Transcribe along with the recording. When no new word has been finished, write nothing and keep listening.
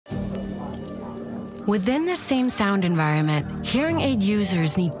Within the same sound environment, hearing aid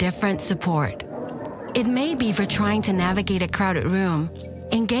users need different support. It may be for trying to navigate a crowded room,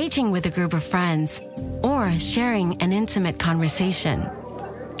 engaging with a group of friends, or sharing an intimate conversation.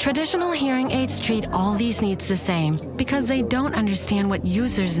 Traditional hearing aids treat all these needs the same because they don't understand what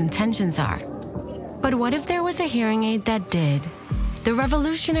users' intentions are. But what if there was a hearing aid that did? The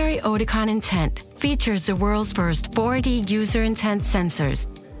revolutionary Oticon Intent features the world's first 4D user intent sensors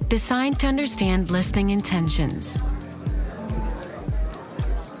designed to understand listening intentions.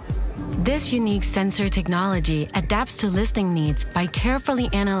 This unique sensor technology adapts to listening needs by carefully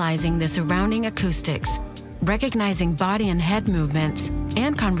analyzing the surrounding acoustics, recognizing body and head movements,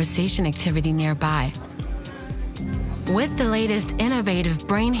 and conversation activity nearby. With the latest innovative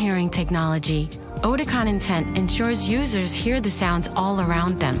brain hearing technology, Oticon Intent ensures users hear the sounds all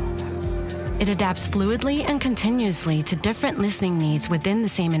around them. It adapts fluidly and continuously to different listening needs within the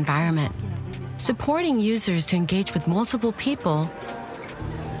same environment, supporting users to engage with multiple people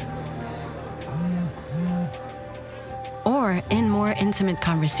or in more intimate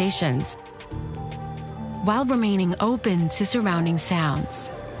conversations, while remaining open to surrounding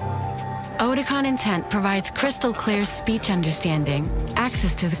sounds. Oticon Intent provides crystal clear speech understanding,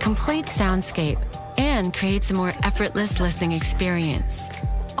 access to the complete soundscape, and creates a more effortless listening experience,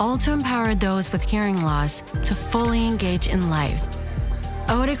 all to empower those with hearing loss to fully engage in life.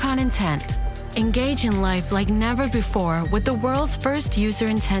 Oticon Intent. Engage in life like never before with the world's first user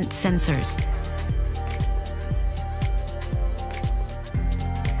intent sensors.